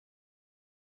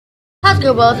What's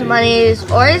good, bros? My name is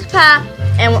Orange Pat,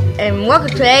 and welcome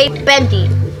to Bendy.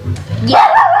 Yeah,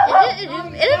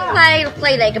 it is like to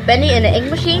play like a Bendy in the ink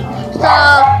machine. So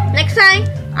next time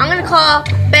I'm gonna call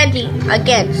Bendy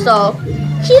again. So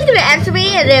she's gonna answer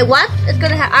me, and then what? I'm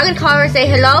gonna call her and say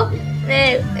hello,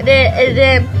 and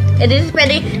then this is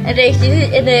Bendy, and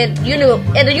then you know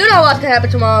what's gonna happen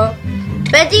tomorrow.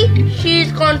 Bendy, she's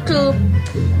going to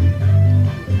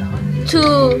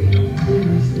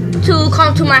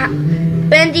come to my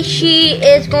Bendy. She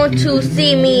is going to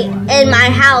see me in my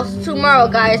house tomorrow,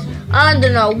 guys. I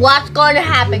don't know what's going to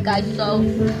happen, guys. So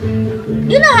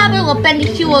you know how happened with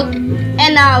Bendy. She will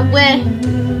and when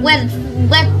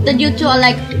the YouTube are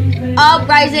like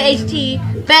Uprising HT.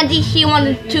 Bendy, she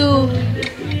wanted to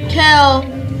tell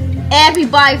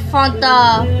everybody from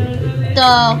the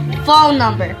phone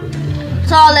number.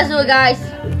 So let's do it, guys.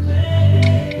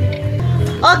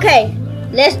 Okay,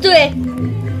 let's do it.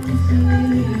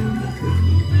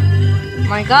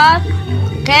 My God.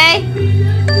 Okay.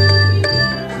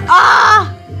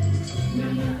 Ah!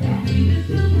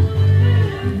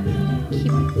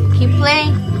 Keep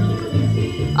playing.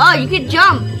 Oh, you can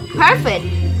jump. Perfect.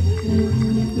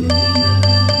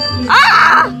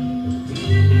 Ah!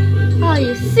 Are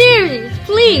you serious?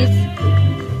 Please.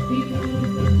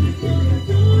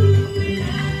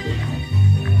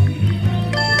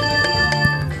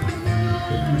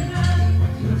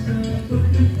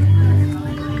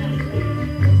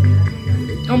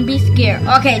 Don't be scared.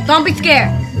 Okay, don't be scared.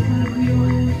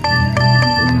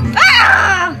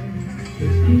 Ah!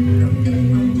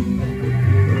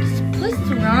 It's supposed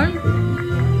to run.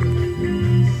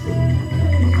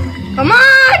 Come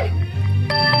on!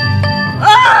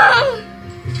 Ah!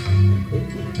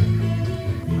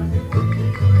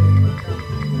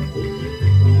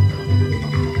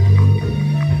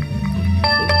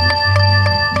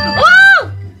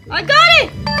 Oh! I got it!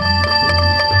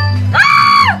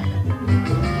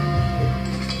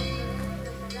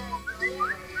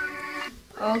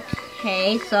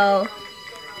 Okay, so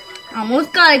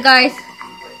almost got it, guys.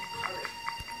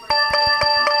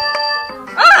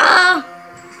 Ah!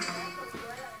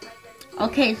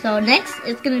 Okay, so next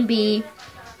it's gonna be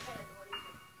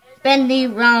Bendy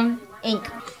Round Ink.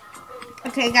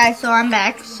 Okay, guys, so I'm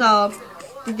back. So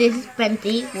this is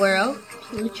Bendy World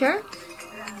Future,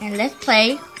 and let's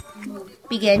play.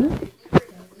 Begin.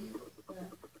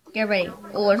 Get ready.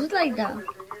 Oh, this is like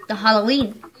the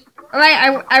Halloween. All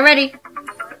right, I ready.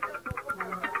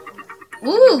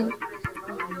 Ooh,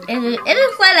 it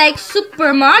is like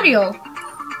Super Mario.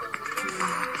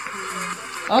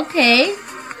 Okay,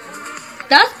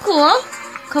 that's cool.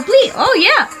 Complete. Oh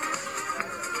yeah,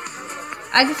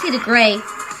 I can see the gray.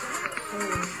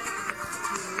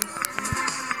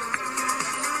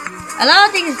 A lot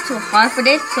of things is too hard for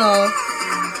this, so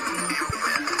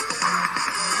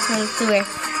let's do it.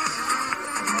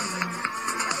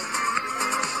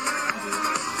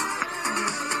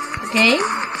 Okay.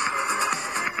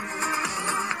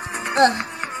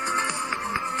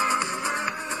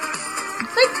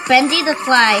 It's like Bendy the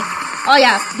fly. Oh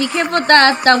yeah, be careful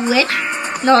the witch.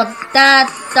 No, the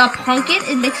pumpkin,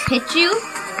 it makes hit you.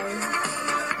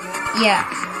 Yeah.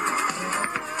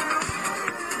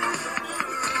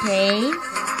 Okay.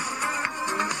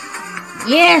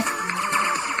 Yes.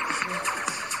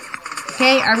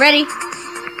 Okay, I'm ready.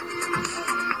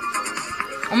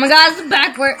 Oh my God, it's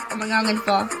backward. Oh my God, I'm gonna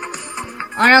fall.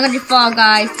 Oh, I'm gonna fall,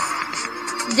 guys.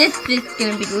 This is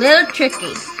gonna be a little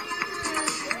tricky.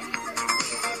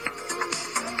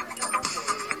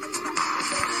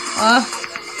 Oh,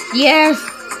 yes.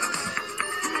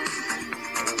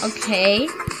 Okay.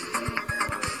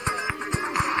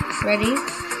 Ready?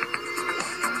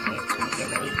 Okay, get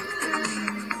ready.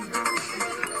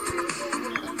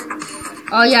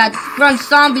 Oh yeah, from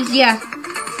zombies. Yeah,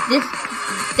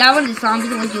 that one is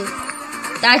zombies.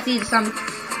 That's the zombies.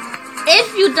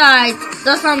 If you die,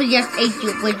 the zombie just ate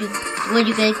you when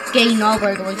you get game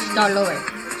over when you start lower.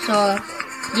 So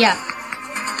yeah.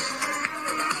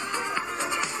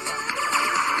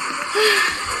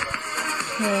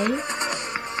 Okay.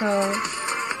 So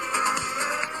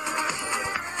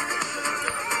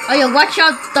oh yeah, watch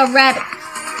out the rabbits.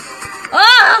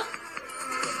 Ah!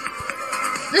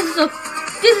 This is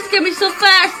gonna be so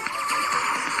fast.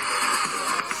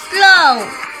 Slow.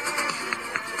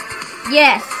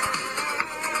 Yes.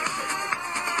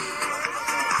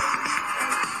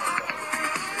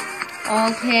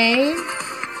 Okay.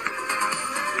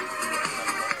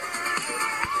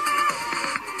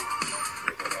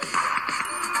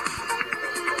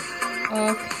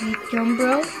 Okay, jump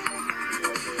bro.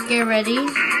 Get ready.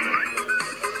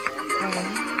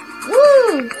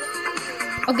 Woo!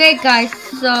 Okay, guys.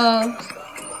 So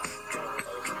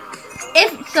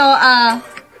if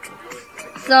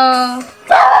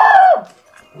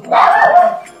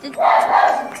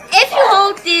you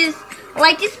hold this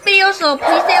like this video, so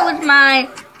please stay with my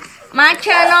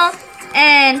channel,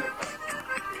 and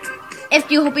if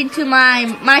you hop into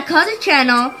my cousin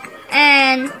channel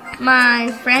and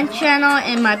my friend channel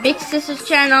and my big sister's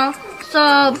channel.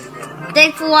 So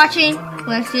thanks for watching.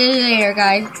 We'll see you later,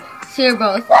 guys. See you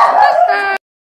both. Bye.